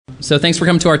So thanks for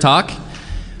coming to our talk.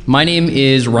 My name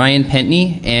is Ryan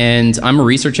Pentney, and I'm a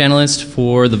research analyst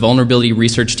for the Vulnerability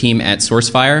Research Team at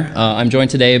Sourcefire. I'm joined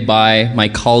today by my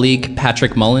colleague,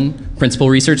 Patrick Mullen, Principal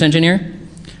Research Engineer.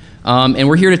 And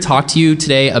we're here to talk to you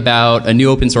today about a new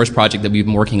open source project that we've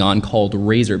been working on called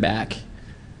Razorback.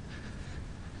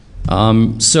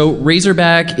 So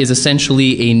Razorback is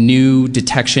essentially a new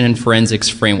detection and forensics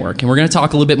framework. And we're going to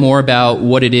talk a little bit more about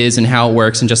what it is and how it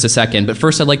works in just a second. But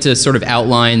first, I'd like to sort of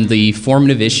outline the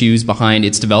formative issues behind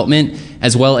its development,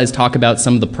 as well as talk about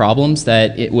some of the problems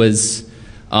that it was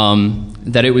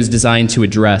designed to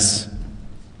address.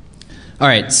 All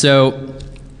right, so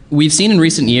we've seen in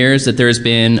recent years that there's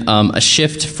been a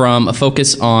shift from a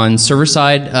focus on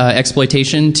server-side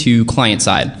exploitation to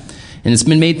client-side. And it's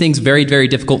been made things very, very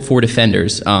difficult for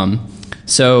defenders.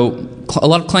 So a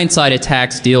lot of client-side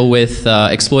attacks deal with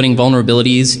exploiting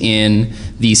vulnerabilities in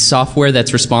the software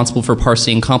that's responsible for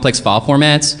parsing complex file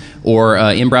formats or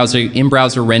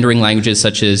in-browser rendering languages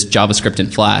such as JavaScript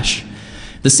and Flash.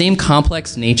 The same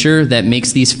complex nature that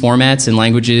makes these formats and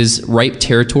languages ripe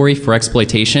territory for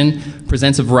exploitation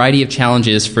presents a variety of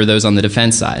challenges for those on the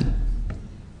defense side.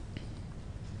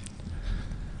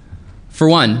 For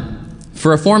one,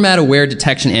 for a format-aware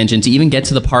detection engine to even get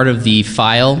to the part of the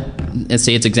file, let's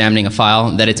say it's examining a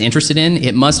file that it's interested in,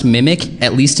 it must mimic,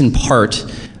 at least in part,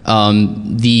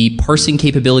 the parsing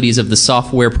capabilities of the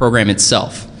software program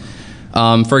itself.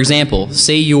 For example,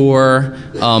 say you're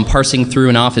parsing through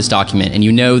an Office document and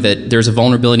you know that there's a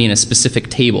vulnerability in a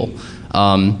specific table.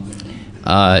 And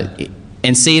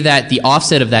say that the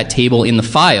offset of that table in the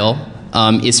file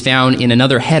is found in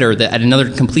another header at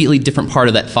another completely different part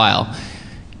of that file.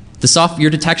 Your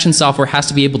detection software has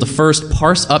to be able to first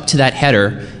parse up to that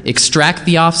header, extract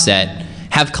the offset,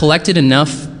 have collected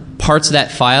enough parts of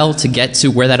that file to get to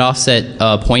where that offset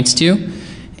points to,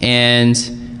 and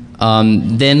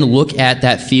then look at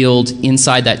that field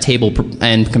inside that table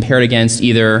and compare it against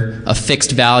either a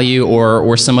fixed value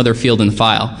or some other field in the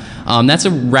file. That's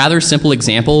a rather simple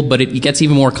example, but it gets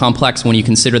even more complex when you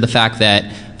consider the fact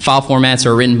that file formats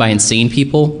are written by insane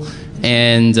people,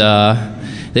 and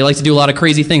they like to do a lot of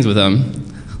crazy things with them.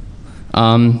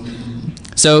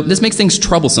 So this makes things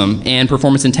troublesome and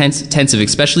performance intensive,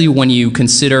 especially when you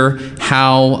consider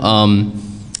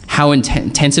how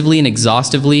intensively and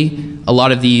exhaustively a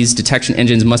lot of these detection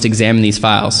engines must examine these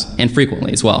files, and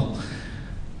frequently as well.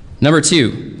 Number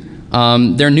two,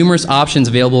 there are numerous options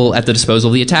available at the disposal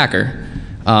of the attacker.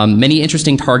 Many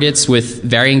interesting targets with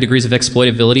varying degrees of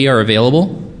exploitability are available.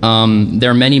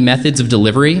 There are many methods of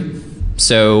delivery.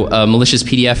 So a malicious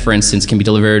PDF, for instance, can be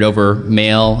delivered over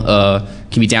mail,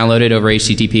 can be downloaded over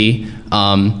HTTP.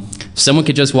 Someone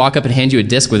could just walk up and hand you a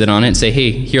disk with it on it and say,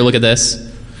 hey, here, look at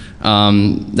this.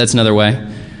 That's another way.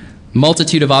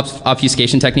 Multitude of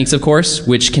obfuscation techniques, of course,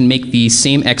 which can make the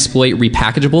same exploit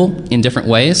repackageable in different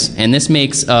ways. And this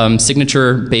makes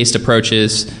signature-based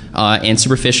approaches and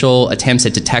superficial attempts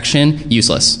at detection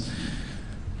useless.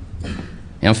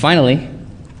 And finally,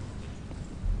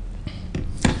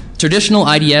 traditional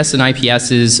IDS and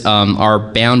IPSs are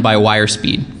bound by wire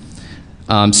speed.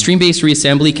 Stream-based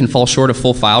reassembly can fall short of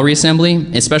full file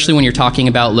reassembly, especially when you're talking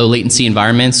about low-latency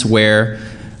environments where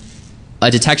a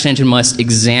detection engine must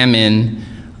examine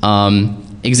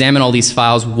all these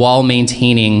files while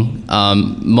maintaining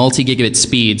multi-gigabit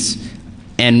speeds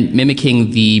and mimicking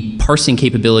the parsing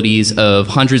capabilities of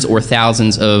hundreds or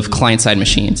thousands of client-side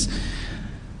machines.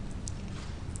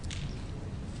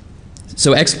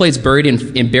 So exploits buried in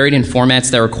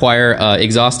formats that require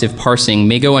exhaustive parsing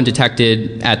may go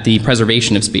undetected at the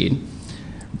preservation of speed.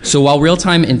 So while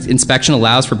real-time inspection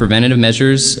allows for preventative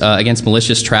measures against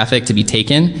malicious traffic to be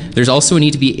taken, there's also a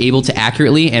need to be able to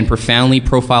accurately and profoundly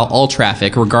profile all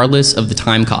traffic regardless of the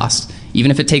time cost. Even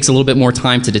if it takes a little bit more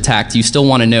time to detect, you still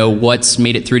want to know what's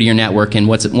made it through to your network and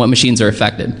what machines are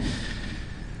affected.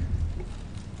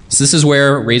 So this is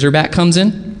where Razorback comes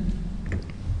in.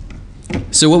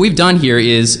 So what we've done here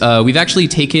is we've actually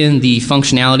taken the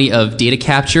functionality of data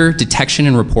capture, detection,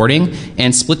 and reporting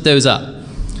and split those up.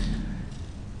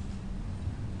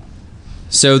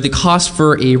 So the cost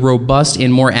for a robust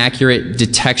and more accurate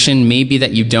detection may be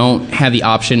that you don't have the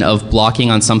option of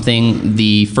blocking on something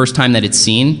the first time that it's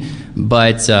seen,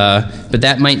 but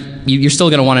that might, you're still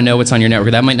going to want to know what's on your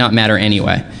network. That might not matter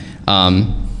anyway.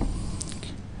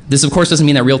 This, of course, doesn't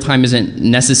mean that real-time isn't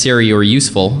necessary or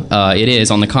useful. It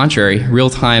is, on the contrary.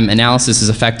 Real-time analysis is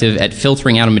effective at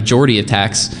filtering out a majority of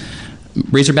attacks.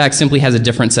 Razorback simply has a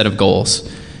different set of goals.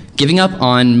 Giving up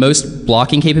on most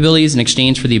blocking capabilities in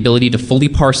exchange for the ability to fully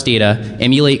parse data,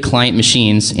 emulate client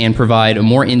machines, and provide a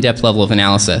more in-depth level of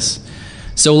analysis.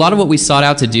 So a lot of what we sought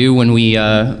out to do when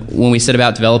we set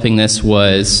about developing this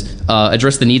was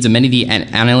address the needs of many of the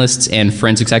analysts and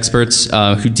forensics experts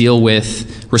who deal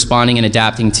with responding and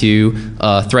adapting to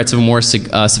threats of a more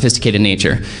sophisticated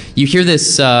nature. You hear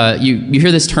this you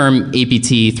hear this term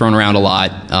APT thrown around a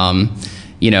lot.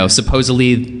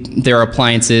 Supposedly there are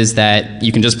appliances that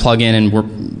you can just plug in and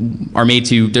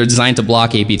they're designed to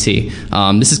block APT.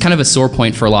 This is kind of a sore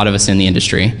point for a lot of us in the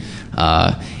industry.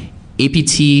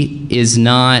 APT is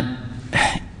not.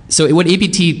 So what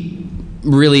APT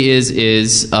really is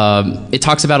it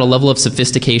talks about a level of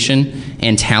sophistication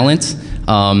and talent.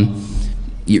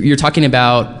 You're talking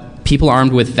about people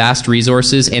armed with vast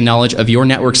resources and knowledge of your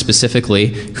network specifically,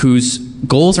 whose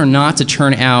goals are not to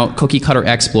churn out cookie cutter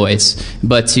exploits,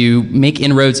 but to make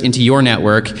inroads into your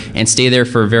network and stay there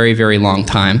for a very, very long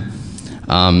time.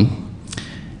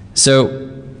 So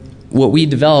what we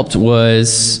developed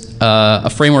was a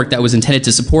framework that was intended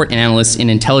to support analysts in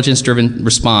intelligence-driven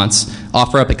response,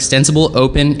 offer up extensible,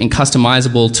 open, and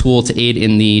customizable tool to aid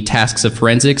in the tasks of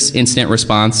forensics, incident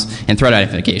response, and threat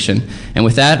identification. And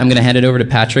with that, I'm going to hand it over to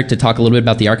Patrick to talk a little bit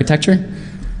about the architecture.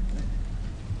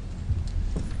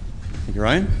 Thank you,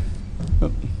 Ryan.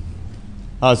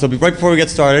 So right before we get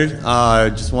started,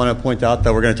 I just want to point out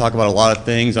that we're going to talk about a lot of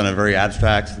things on a very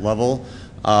abstract level.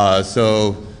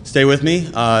 So stay with me.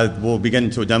 We'll begin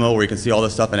into a demo where you can see all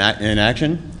this stuff in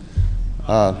action.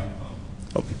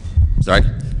 Sorry.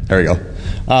 There we go.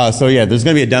 So yeah, there's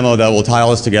going to be a demo that will tie all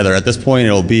this together. At this point,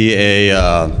 it'll be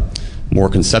a more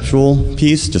conceptual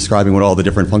piece describing what all the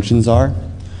different functions are.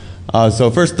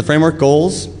 So first, the framework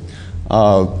goals.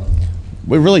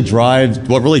 What really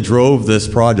drove this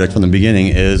project from the beginning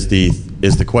is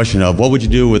the question of what would you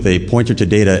do with a pointer to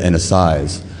data and a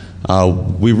size.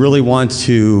 We really want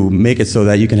to make it so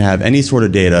that you can have any sort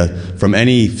of data from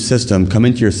any system come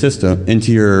into your system,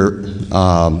 into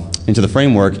the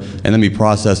framework, and then be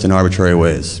processed in arbitrary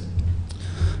ways.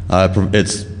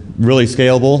 It's really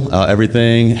scalable.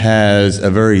 Everything has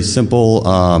a very simple,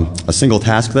 a single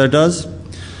task that it does,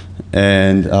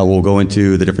 and we'll go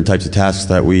into the different types of tasks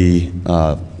that we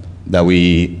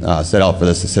set out for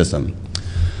this system.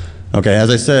 Okay, as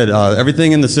I said,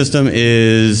 everything in the system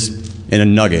is in a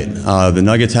nugget. The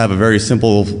nuggets have a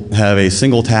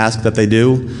single task that they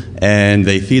do, and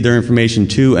they feed their information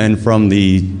to and from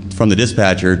the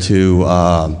dispatcher to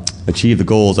achieve the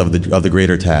goals of the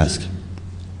greater task.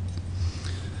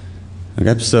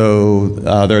 Okay, so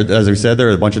as we said, there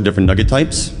are a bunch of different nugget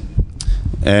types,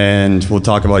 and we'll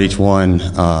talk about each one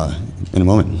in a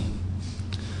moment.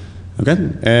 Okay,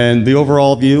 and the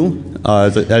overall view,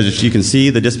 as you can see,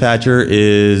 the dispatcher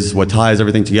is what ties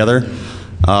everything together.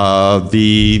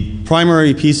 The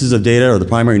primary pieces of data, or the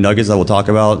primary nuggets that we'll talk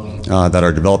about that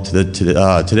are developed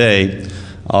today,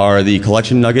 are the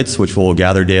collection nuggets, which will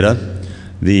gather data,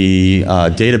 the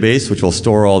database, which will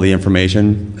store all the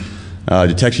information,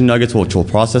 detection nuggets, which will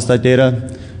process that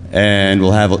data, and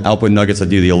we'll have output nuggets that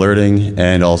do the alerting,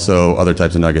 and also other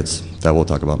types of nuggets that we'll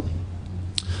talk about.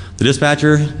 The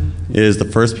dispatcher is the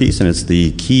first piece, and it's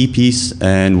the key piece,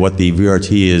 and what the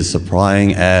VRT is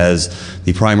supplying as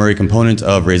the primary component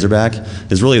of Razorback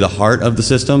is really the heart of the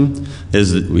system.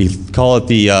 We call it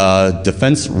the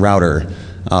defense router.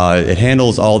 It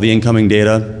handles all the incoming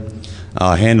data,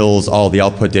 handles all the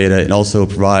output data, and also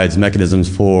provides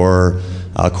mechanisms for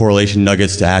correlation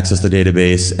nuggets to access the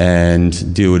database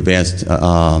and do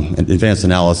advanced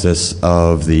analysis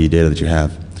of the data that you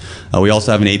have. We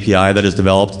also have an API that is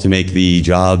developed to make the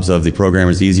jobs of the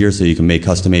programmers easier, so you can make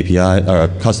custom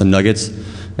custom nuggets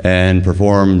and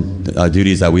perform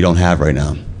duties that we don't have right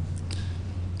now.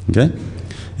 Okay,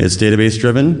 it's database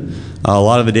driven. A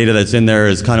lot of the data that's in there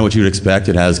is kind of what you'd expect.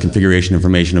 It has configuration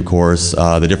information, of course,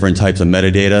 the different types of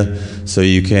metadata, so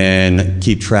you can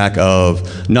keep track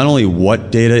of not only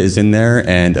what data is in there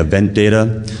and event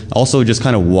data, also just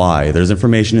kind of why. There's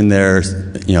information in there,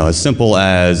 as simple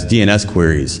as DNS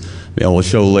queries. We'll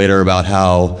show later about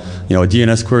how a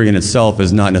DNS query in itself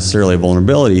is not necessarily a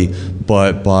vulnerability,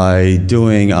 but by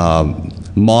doing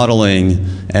modeling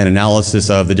and analysis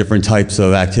of the different types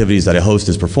of activities that a host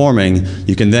is performing,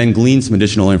 you can then glean some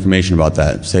additional information about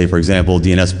that. Say, for example,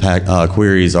 DNS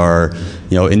queries are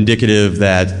indicative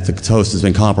that the host has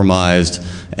been compromised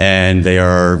and they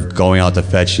are going out to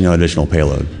fetch additional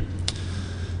payload.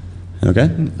 Okay.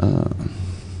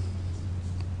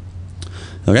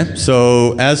 Okay,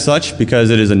 so as such,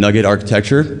 because it is a nugget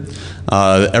architecture,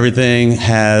 everything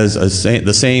has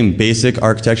the same basic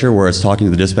architecture where it's talking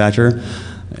to the dispatcher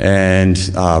and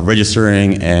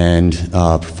registering and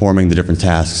performing the different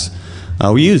tasks.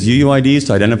 We use UUIDs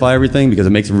to identify everything because it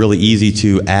makes it really easy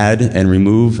to add and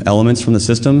remove elements from the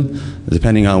system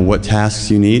depending on what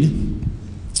tasks you need.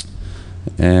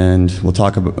 And we'll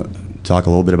talk a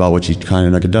little bit about what each kind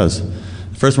of nugget does.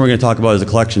 The first one we're going to talk about is a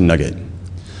collection nugget.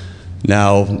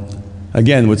 Now,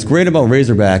 again, what's great about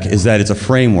Razorback is that it's a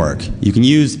framework. You can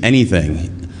use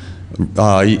anything.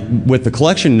 With the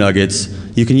collection nuggets,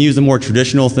 you can use the more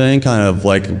traditional thing, kind of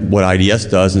like what IDS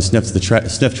does, and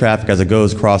sniff traffic as it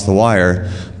goes across the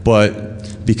wire.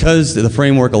 But because the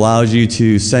framework allows you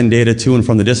to send data to and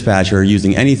from the dispatcher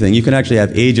using anything, you can actually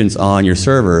have agents on your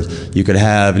server. You could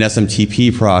have an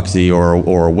SMTP proxy or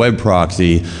a web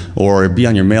proxy, or be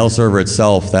on your mail server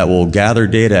itself that will gather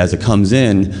data as it comes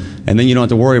in, and then you don't have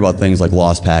to worry about things like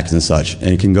lost packets and such, and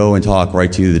it can go and talk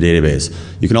right to the database.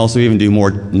 You can also even do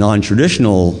more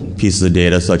non-traditional pieces of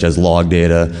data, such as log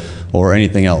data or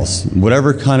anything else.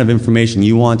 Whatever kind of information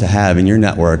you want to have in your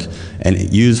network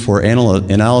and use for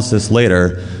analysis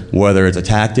later, whether it's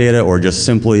attack data or just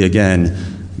simply, again,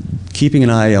 keeping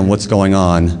an eye on what's going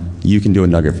on, you can do a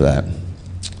nugget for that.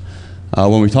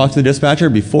 When we talk to the dispatcher,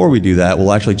 before we do that,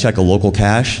 we'll actually check a local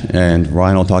cache, and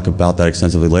Ryan will talk about that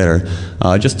extensively later,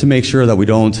 just to make sure that we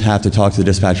don't have to talk to the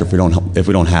dispatcher if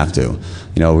we don't have to.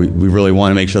 We really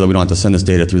want to make sure that we don't have to send this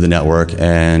data through the network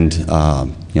and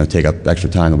take up extra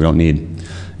time that we don't need.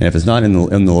 And if it's not in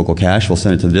the local cache, we'll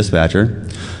send it to the dispatcher.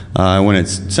 When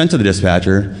it's sent to the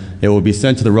dispatcher, it will be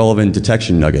sent to the relevant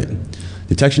detection nugget.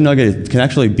 Detection nugget can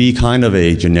actually be kind of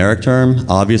a generic term.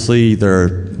 Obviously,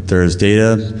 there's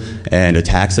data and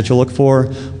attacks that you'll look for,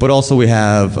 but also we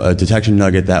have a detection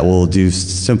nugget that will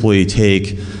simply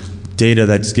take data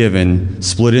that's given,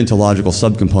 split it into logical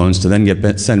subcomponents to then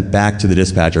get sent back to the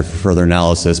dispatcher for further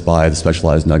analysis by the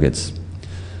specialized nuggets.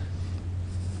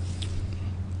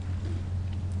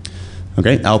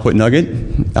 Okay, output nugget.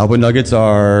 Output nuggets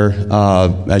are,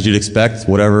 as you'd expect,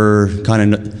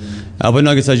 output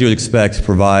nuggets, as you would expect,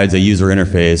 provides a user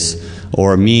interface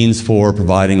or a means for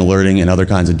providing alerting and other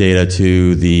kinds of data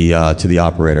to the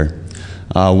operator.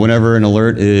 Whenever an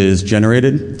alert is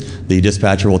generated, the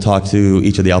dispatcher will talk to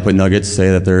each of the output nuggets,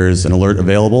 say that there's an alert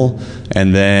available,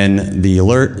 and then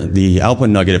the output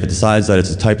nugget, if it decides that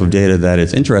it's a type of data that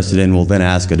it's interested in, will then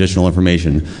ask additional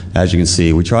information. As you can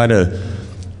see, we try to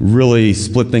really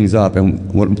split things up, and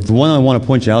the one I want to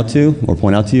point out to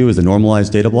you is the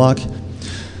normalized data block.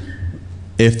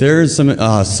 If there's some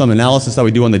analysis that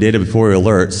we do on the data before we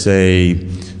alert, say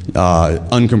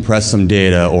uncompress some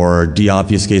data or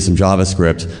deobfuscate some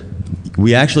JavaScript,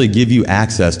 we actually give you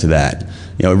access to that.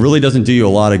 It really doesn't do you a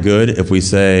lot of good if we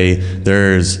say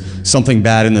there's something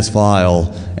bad in this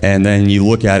file and then you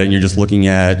look at it and you're just looking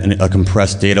at a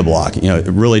compressed data block.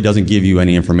 It really doesn't give you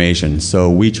any information.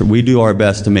 So we do our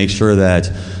best to make sure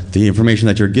that the information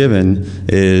that you're given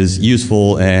is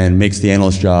useful and makes the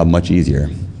analyst's job much easier.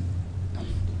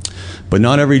 But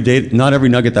not every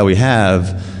nugget that we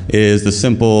have is the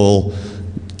simple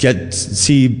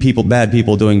see bad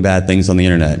people doing bad things on the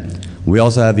internet. We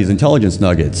also have these intelligence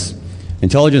nuggets.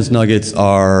 Intelligence nuggets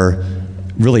are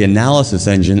really analysis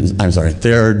engines.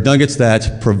 They're nuggets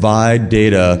that provide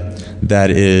data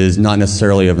that is not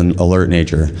necessarily of an alert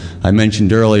nature. I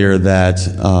mentioned earlier that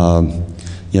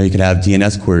you could have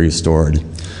DNS queries stored.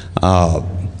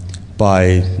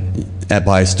 By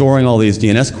storing all these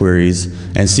DNS queries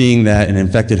and seeing that an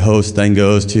infected host then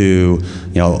goes to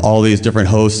all these different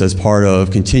hosts as part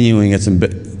of continuing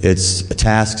its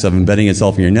tasks of embedding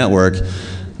itself in your network,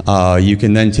 you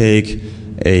can then take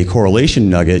a correlation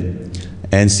nugget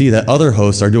and see that other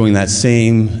hosts are doing that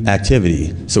same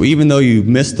activity. So even though you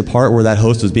missed the part where that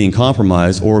host was being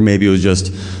compromised, or maybe it was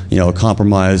just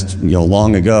compromised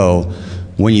long ago,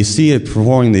 when you see it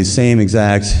performing these same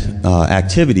exact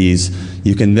activities,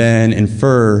 you can then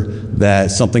infer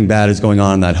that something bad is going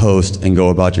on in that host and go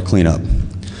about your cleanup.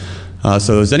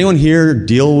 So does anyone here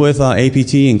deal with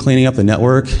APT and cleaning up the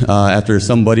network after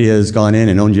somebody has gone in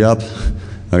and owned you up?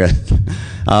 Okay.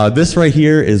 This right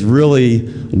here is really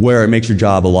where it makes your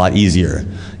job a lot easier.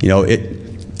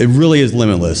 It really is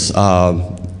limitless.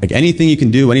 Like anything you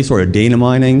can do, any sort of data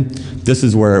mining, this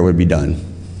is where it would be done.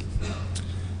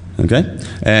 Okay?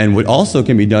 And what also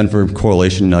can be done for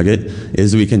correlation nugget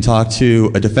is we can talk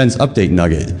to a defense update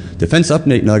nugget. Defense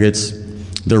update nuggets,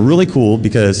 they're really cool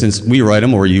because since we write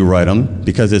them or you write them,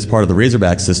 because it's part of the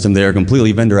Razorback system, they are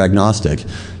completely vendor agnostic.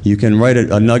 You can write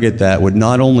a nugget that would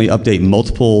not only update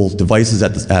multiple devices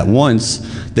at once,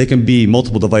 they can be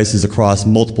multiple devices across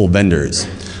multiple vendors.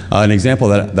 An example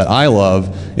that I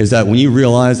love is that when you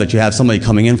realize that you have somebody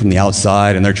coming in from the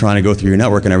outside and they're trying to go through your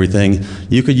network and everything,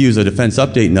 you could use a defense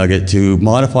update nugget to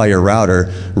modify your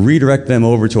router, redirect them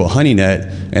over to a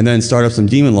honeynet, and then start up some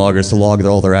daemon loggers to log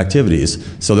all their activities.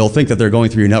 So they'll think that they're going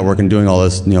through your network and doing all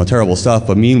this terrible stuff,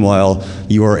 but meanwhile,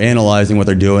 you are analyzing what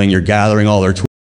they're doing, you're gathering all their tools,